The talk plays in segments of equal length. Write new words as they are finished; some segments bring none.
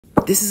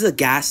This is a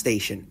gas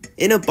station,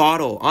 in a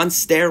bottle, on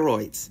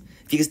steroids,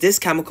 because this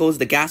chemical is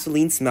the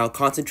gasoline smell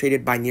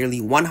concentrated by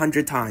nearly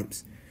 100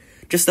 times.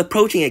 Just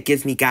approaching it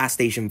gives me gas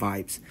station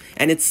vibes,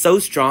 and it's so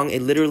strong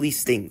it literally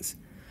stings.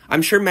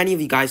 I'm sure many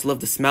of you guys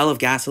love the smell of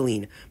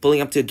gasoline, pulling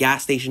up to a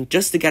gas station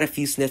just to get a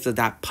few sniffs of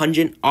that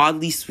pungent,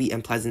 oddly sweet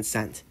and pleasant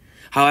scent.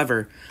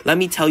 However, let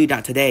me tell you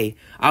that today,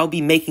 I'll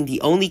be making the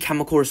only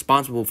chemical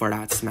responsible for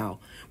that smell,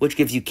 which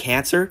gives you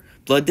cancer,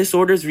 blood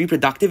disorders,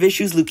 reproductive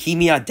issues,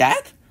 leukemia,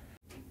 death?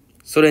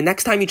 So the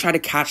next time you try to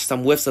catch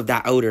some whiffs of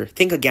that odor,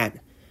 think again.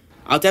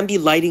 I'll then be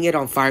lighting it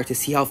on fire to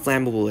see how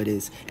flammable it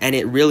is, and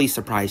it really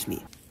surprised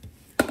me.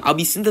 I'll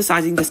be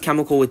synthesizing this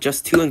chemical with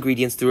just 2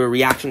 ingredients through a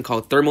reaction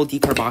called thermal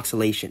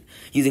decarboxylation,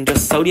 using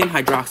just sodium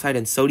hydroxide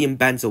and sodium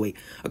benzoate,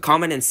 a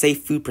common and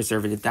safe food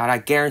preservative that I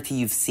guarantee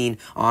you've seen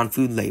on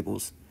food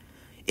labels.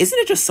 Isn't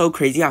it just so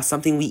crazy how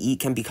something we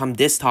eat can become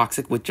this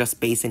toxic with just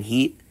base and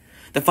heat?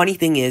 The funny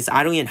thing is,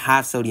 I don't even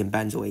have sodium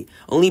benzoate,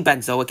 only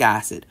benzoic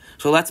acid,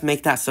 so let's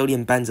make that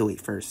sodium benzoate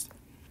first.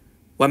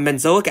 When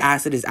benzoic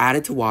acid is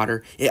added to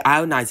water, it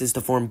ionizes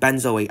to form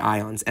benzoate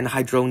ions and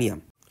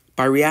hydronium.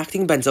 By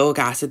reacting benzoic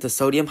acid to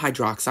sodium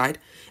hydroxide,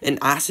 an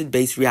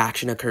acid-base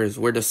reaction occurs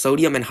where the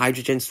sodium and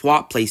hydrogen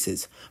swap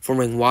places,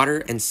 forming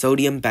water and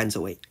sodium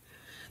benzoate.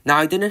 Now,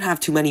 I didn't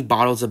have too many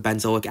bottles of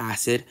benzoic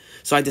acid,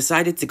 so I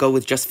decided to go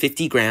with just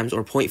 50 grams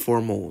or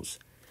 0.4 moles.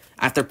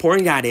 After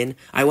pouring that in,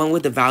 I went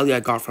with the value I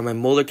got from my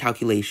molar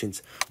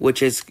calculations,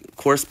 which is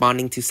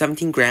corresponding to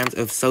 17 grams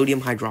of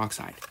sodium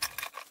hydroxide.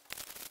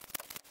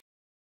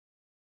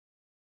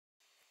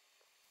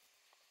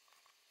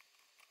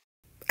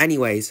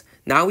 Anyways,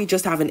 now we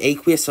just have an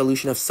aqueous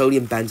solution of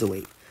sodium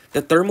benzoate.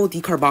 The thermal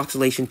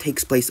decarboxylation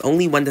takes place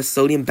only when the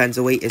sodium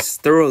benzoate is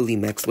thoroughly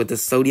mixed with the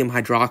sodium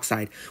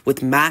hydroxide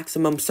with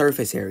maximum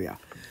surface area.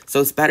 So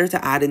it's better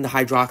to add in the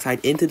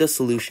hydroxide into the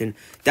solution,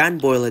 then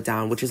boil it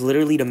down, which is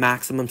literally the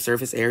maximum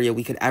surface area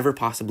we could ever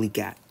possibly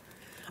get.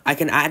 I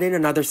can add in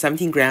another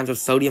 17 grams of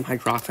sodium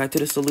hydroxide to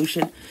the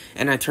solution,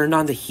 and I turned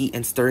on the heat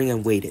and stirring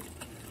and waited.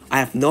 I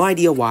have no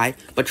idea why,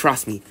 but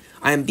trust me,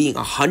 I am being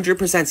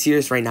 100%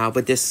 serious right now,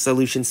 but this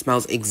solution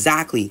smells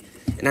exactly,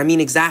 and I mean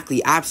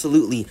exactly,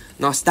 absolutely,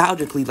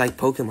 nostalgically like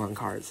Pokemon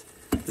cards.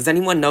 Does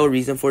anyone know a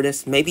reason for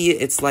this? Maybe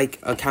it's like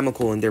a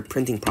chemical in their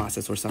printing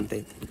process or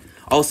something.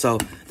 Also,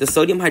 the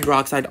sodium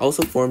hydroxide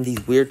also formed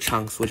these weird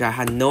chunks, which I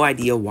had no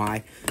idea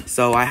why,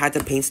 so I had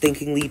to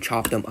painstakingly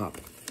chop them up.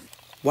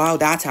 While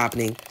that's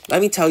happening, let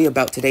me tell you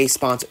about today's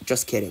sponsor.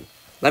 Just kidding.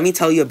 Let me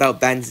tell you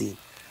about Benzene.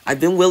 I've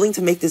been willing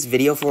to make this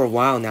video for a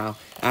while now,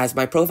 as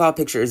my profile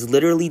picture is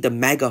literally the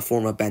mega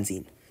form of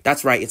benzene.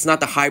 That's right, it's not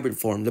the hybrid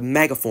form, the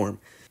mega form.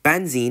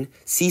 Benzene,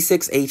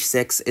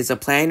 C6H6, is a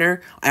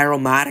planar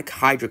aromatic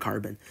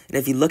hydrocarbon, and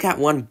if you look at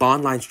one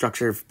bond line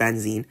structure of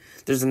benzene,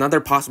 there's another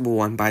possible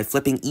one by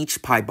flipping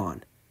each pi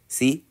bond.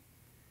 See?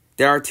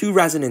 There are 2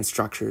 resonance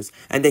structures,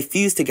 and they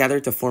fuse together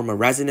to form a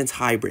resonance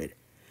hybrid.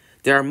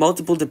 There are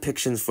multiple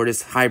depictions for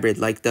this hybrid,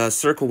 like the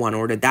circle one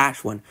or the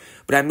dash one,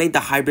 but I made the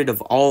hybrid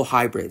of all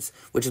hybrids,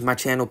 which is my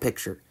channel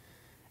picture.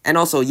 And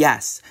also,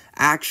 yes,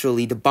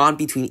 actually, the bond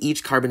between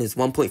each carbon is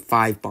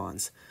 1.5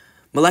 bonds.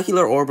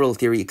 Molecular orbital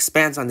theory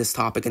expands on this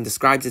topic and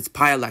describes its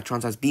pi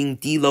electrons as being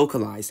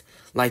delocalized,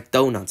 like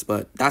donuts,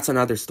 but that's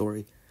another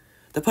story.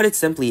 To put it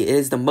simply, it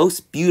is the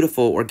most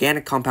beautiful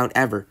organic compound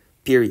ever,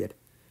 period.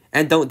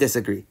 And don't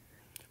disagree.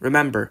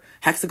 Remember,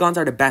 hexagons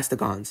are the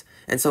bestagons,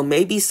 and so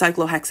maybe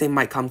cyclohexane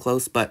might come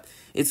close, but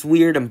it's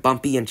weird and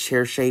bumpy and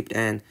chair-shaped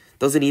and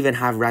doesn't even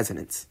have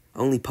resonance,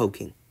 only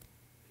poking.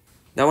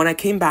 Now when I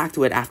came back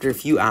to it after a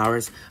few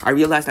hours, I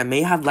realized I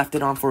may have left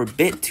it on for a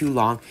bit too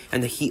long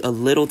and the heat a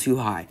little too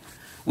high.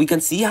 We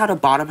can see how the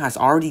bottom has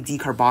already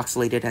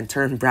decarboxylated and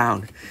turned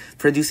brown,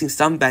 producing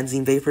some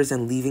benzene vapors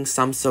and leaving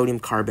some sodium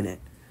carbonate.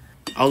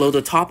 Although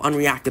the top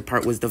unreacted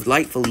part was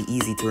delightfully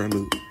easy to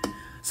remove.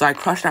 So I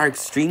crushed our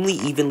extremely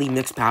evenly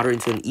mixed powder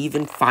into an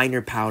even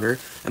finer powder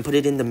and put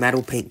it in the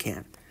metal paint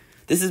can.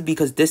 This is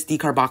because this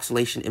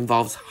decarboxylation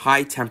involves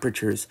high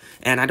temperatures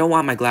and I don't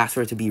want my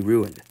glassware to be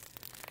ruined.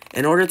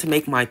 In order to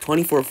make my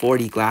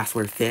 2440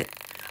 glassware fit,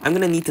 I'm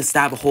going to need to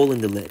stab a hole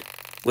in the lid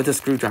with a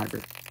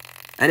screwdriver.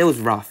 And it was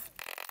rough.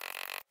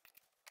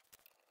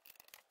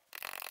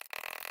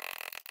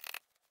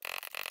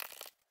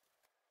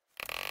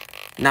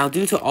 Now,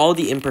 due to all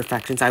the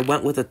imperfections, I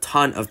went with a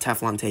ton of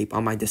Teflon tape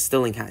on my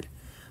distilling head.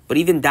 But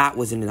even that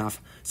wasn't enough,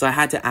 so I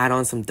had to add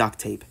on some duct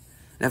tape.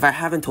 And if I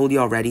haven't told you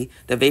already,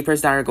 the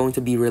vapors that are going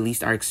to be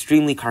released are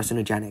extremely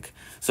carcinogenic,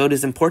 so it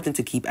is important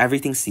to keep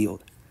everything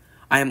sealed.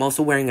 I am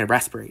also wearing a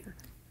respirator.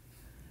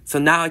 So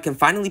now I can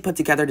finally put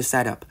together the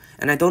setup,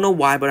 and I don't know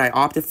why, but I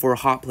opted for a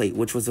hot plate,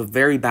 which was a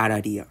very bad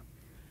idea.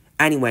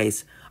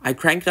 Anyways, I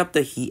cranked up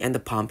the heat and the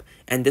pump,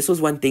 and this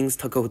was when things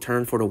took a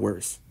turn for the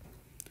worse.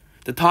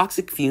 The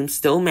toxic fumes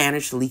still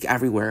managed to leak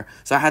everywhere,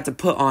 so I had to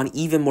put on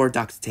even more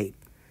duct tape.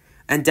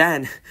 And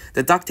then,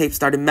 the duct tape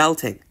started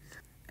melting,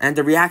 and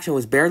the reaction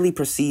was barely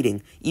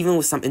proceeding, even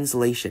with some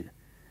insulation.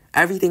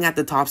 Everything at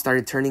the top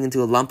started turning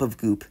into a lump of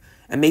goop,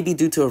 and maybe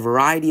due to a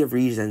variety of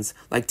reasons,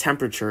 like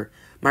temperature,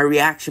 my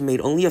reaction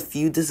made only a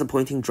few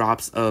disappointing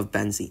drops of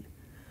benzene.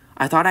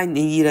 I thought I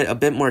needed a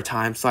bit more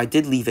time, so I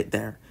did leave it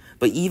there.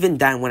 But even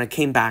then, when it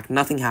came back,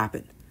 nothing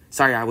happened.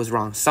 Sorry, I was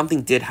wrong.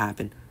 Something did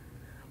happen.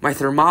 My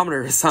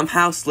thermometer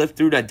somehow slipped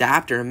through the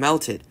adapter and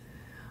melted.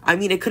 I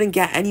mean, it couldn't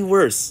get any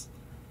worse.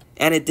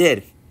 And it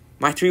did.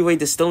 My three-way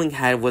distilling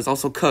head was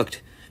also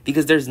cooked,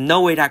 because there's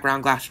no way that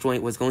ground glass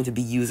joint was going to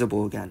be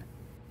usable again.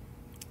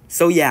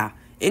 So yeah,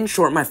 in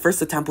short, my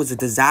first attempt was a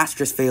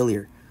disastrous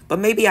failure. But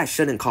maybe I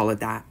shouldn't call it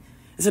that.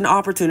 It's an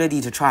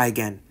opportunity to try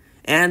again.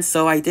 And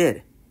so I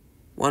did.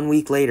 1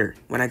 week later,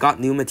 when I got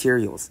new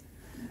materials.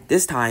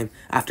 This time,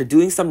 after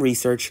doing some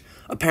research,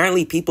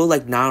 apparently people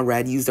like Now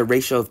Red used a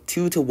ratio of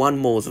 2 to 1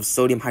 moles of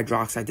sodium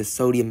hydroxide to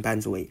sodium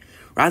benzoate,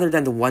 rather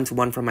than the 1 to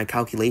 1 from my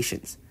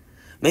calculations.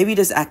 Maybe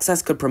this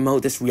excess could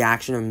promote this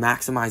reaction and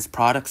maximize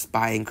products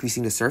by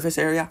increasing the surface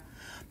area,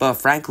 but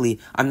frankly,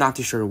 I'm not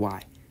too sure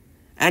why.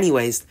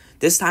 Anyways,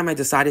 this time I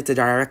decided to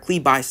directly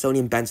buy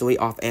sodium benzoate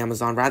off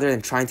Amazon rather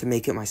than trying to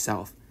make it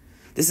myself.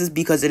 This is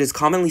because it is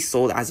commonly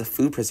sold as a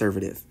food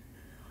preservative.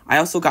 I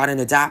also got an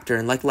adapter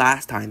and, like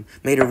last time,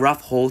 made a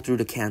rough hole through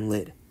the can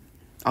lid.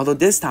 Although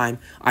this time,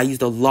 I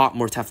used a lot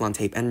more Teflon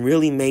tape and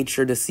really made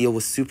sure the seal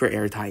was super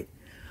airtight.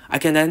 I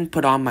can then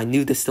put on my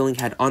new distilling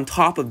head on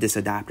top of this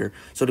adapter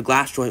so the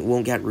glass joint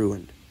won't get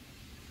ruined.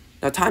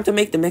 Now time to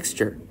make the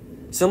mixture.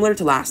 Similar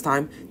to last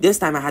time, this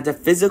time I had to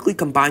physically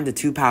combine the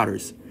two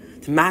powders.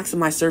 To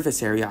maximize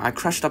surface area, I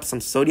crushed up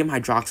some sodium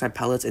hydroxide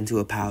pellets into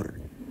a powder.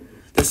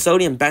 The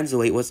sodium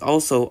benzoate was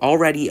also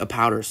already a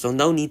powder, so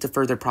no need to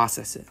further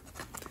process it.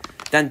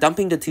 Then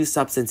dumping the two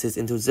substances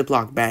into a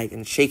Ziploc bag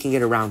and shaking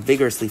it around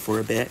vigorously for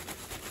a bit,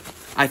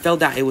 I felt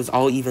that it was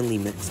all evenly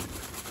mixed.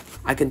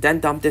 I could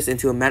then dump this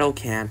into a metal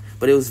can,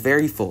 but it was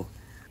very full.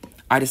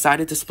 I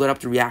decided to split up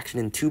the reaction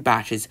in 2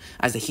 batches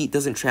as the heat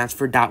doesn't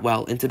transfer that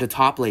well into the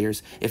top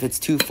layers if it's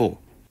too full.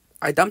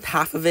 I dumped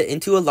half of it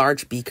into a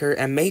large beaker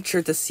and made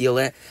sure to seal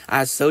it,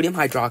 as sodium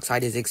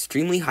hydroxide is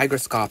extremely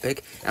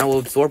hygroscopic and will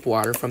absorb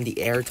water from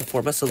the air to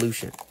form a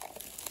solution.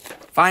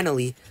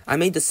 Finally, I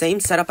made the same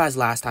setup as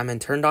last time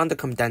and turned on the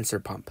condenser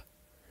pump.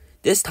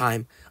 This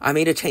time, I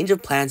made a change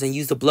of plans and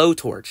used a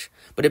blowtorch,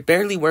 but it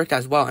barely worked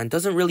as well and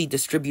doesn't really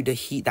distribute the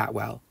heat that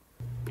well.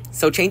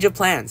 So change of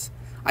plans.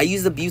 I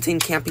used the butane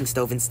camping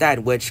stove instead,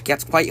 which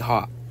gets quite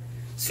hot.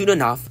 Soon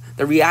enough,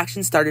 the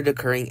reaction started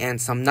occurring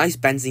and some nice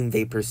benzene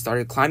vapors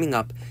started climbing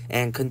up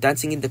and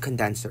condensing in the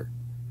condenser.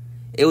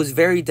 It was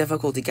very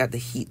difficult to get the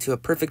heat to a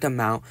perfect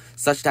amount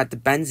such that the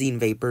benzene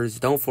vapors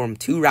don't form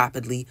too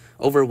rapidly,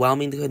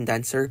 overwhelming the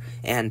condenser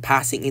and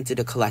passing into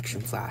the collection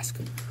flask,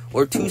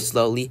 or too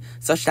slowly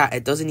such that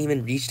it doesn't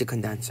even reach the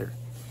condenser.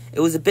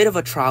 It was a bit of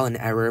a trial and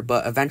error,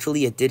 but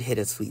eventually it did hit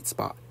a sweet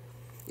spot.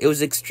 It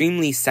was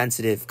extremely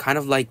sensitive, kind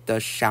of like the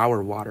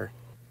shower water.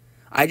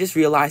 I just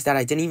realized that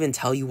I didn't even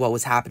tell you what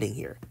was happening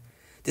here.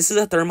 This is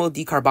a thermal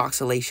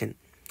decarboxylation,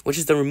 which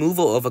is the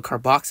removal of a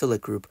carboxylate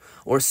group,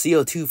 or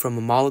CO2, from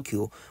a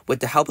molecule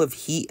with the help of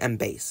heat and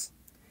base.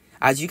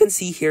 As you can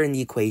see here in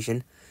the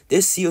equation,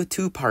 this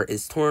CO2 part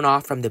is torn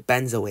off from the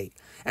benzoate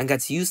and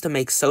gets used to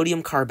make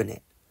sodium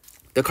carbonate.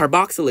 The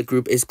carboxylate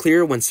group is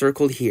clear when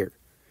circled here.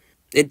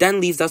 It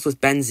then leaves us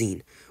with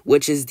benzene,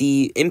 which is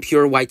the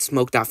impure white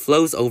smoke that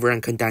flows over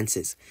and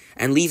condenses,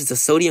 and leaves the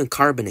sodium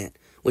carbonate,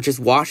 which is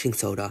washing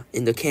soda,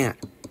 in the can.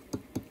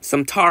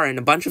 Some tar and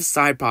a bunch of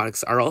side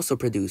products are also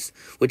produced,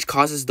 which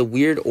causes the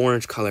weird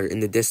orange color in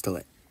the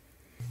distillate.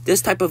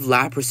 This type of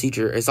lab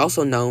procedure is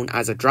also known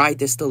as a dry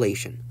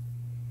distillation.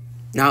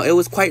 Now, it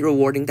was quite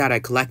rewarding that I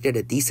collected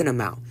a decent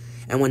amount,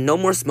 and when no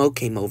more smoke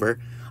came over,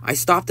 I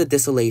stopped the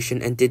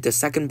distillation and did the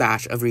second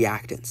batch of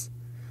reactants.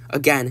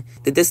 Again,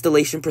 the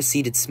distillation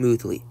proceeded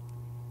smoothly.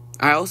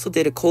 I also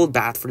did a cold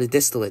bath for the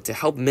distillate to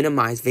help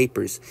minimize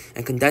vapors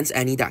and condense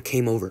any that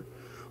came over.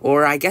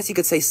 Or I guess you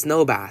could say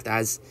snow bath,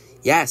 as,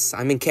 yes,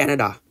 I'm in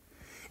Canada.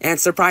 And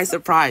surprise,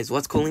 surprise,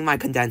 what's cooling my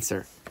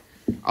condenser?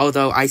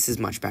 Although ice is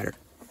much better.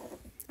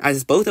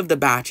 As both of the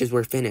batches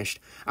were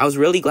finished, I was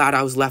really glad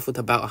I was left with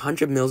about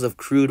 100 mils of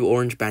crude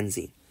orange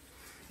benzene.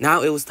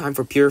 Now it was time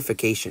for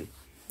purification,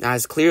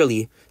 as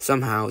clearly,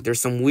 somehow,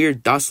 there's some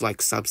weird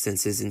dust-like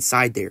substances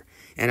inside there,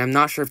 and I'm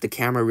not sure if the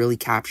camera really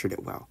captured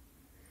it well.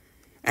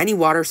 Any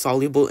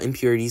water-soluble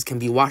impurities can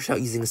be washed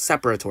out using a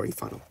separatory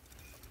funnel.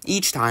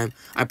 Each time,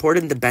 I poured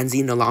in the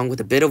benzene along with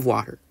a bit of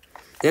water.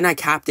 Then I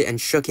capped it and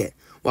shook it,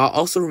 while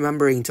also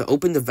remembering to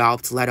open the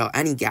valve to let out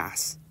any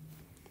gas.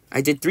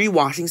 I did 3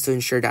 washings to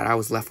ensure that I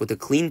was left with a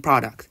clean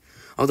product,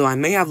 although I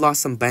may have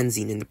lost some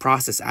benzene in the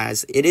process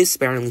as it is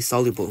sparingly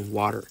soluble in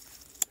water.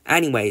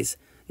 Anyways,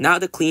 now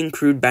the clean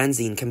crude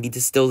benzene can be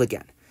distilled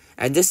again,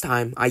 and this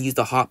time I used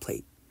a hot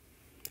plate.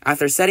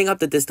 After setting up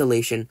the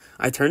distillation,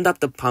 I turned up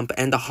the pump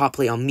and the hot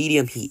plate on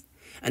medium heat,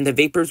 and the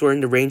vapors were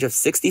in the range of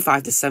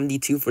 65 to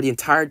 72 for the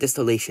entire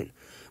distillation,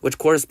 which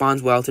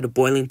corresponds well to the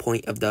boiling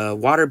point of the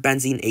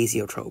water-benzene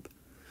azeotrope.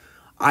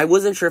 I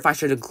wasn't sure if I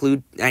should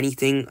include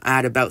anything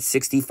at about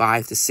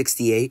 65 to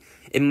 68.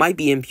 It might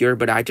be impure,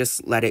 but I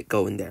just let it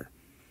go in there.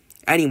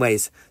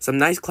 Anyways, some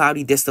nice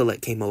cloudy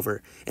distillate came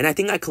over, and I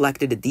think I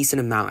collected a decent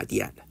amount at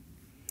the end.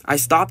 I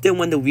stopped it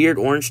when the weird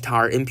orange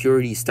tar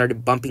impurities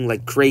started bumping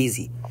like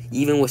crazy,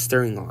 even with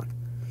stirring on.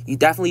 You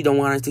definitely don't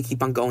want it to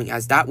keep on going,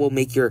 as that will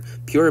make your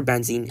pure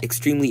benzene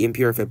extremely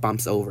impure if it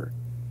bumps over.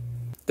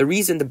 The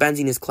reason the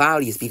benzene is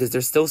cloudy is because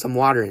there's still some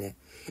water in it,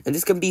 and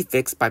this can be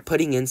fixed by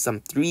putting in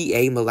some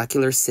 3A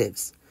molecular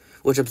sieves,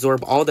 which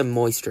absorb all the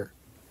moisture.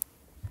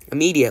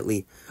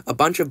 Immediately, a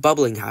bunch of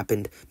bubbling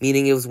happened,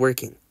 meaning it was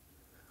working.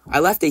 I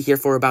left it here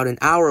for about an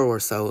hour or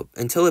so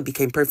until it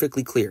became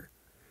perfectly clear.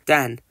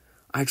 Then,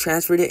 I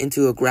transferred it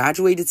into a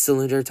graduated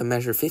cylinder to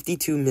measure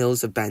 52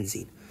 mils of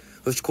benzene,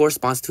 which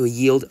corresponds to a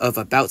yield of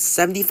about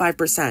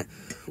 75%,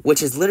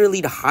 which is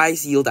literally the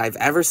highest yield I've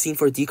ever seen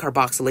for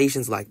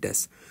decarboxylations like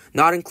this,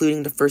 not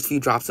including the first few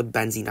drops of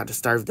benzene at the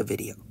start of the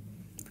video.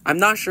 I'm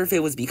not sure if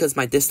it was because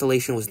my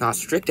distillation was not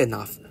strict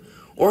enough,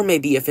 or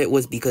maybe if it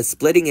was because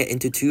splitting it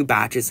into 2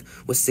 batches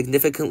was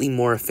significantly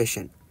more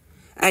efficient.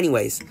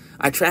 Anyways,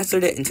 I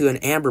transferred it into an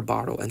amber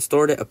bottle and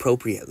stored it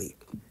appropriately.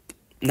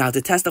 Now,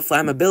 to test the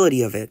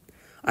flammability of it,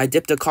 I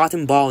dipped a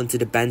cotton ball into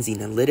the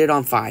benzene and lit it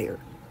on fire.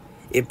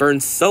 It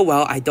burned so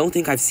well, I don't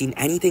think I've seen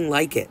anything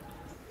like it.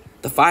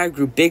 The fire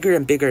grew bigger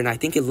and bigger, and I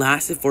think it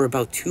lasted for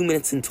about 2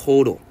 minutes in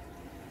total.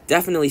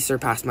 Definitely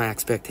surpassed my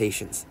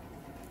expectations.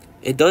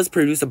 It does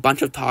produce a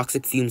bunch of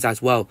toxic fumes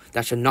as well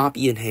that should not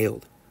be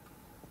inhaled.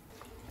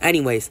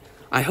 Anyways,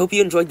 I hope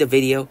you enjoyed the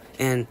video,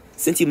 and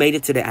since you made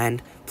it to the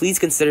end, please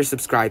consider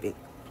subscribing.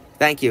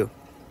 Thank you.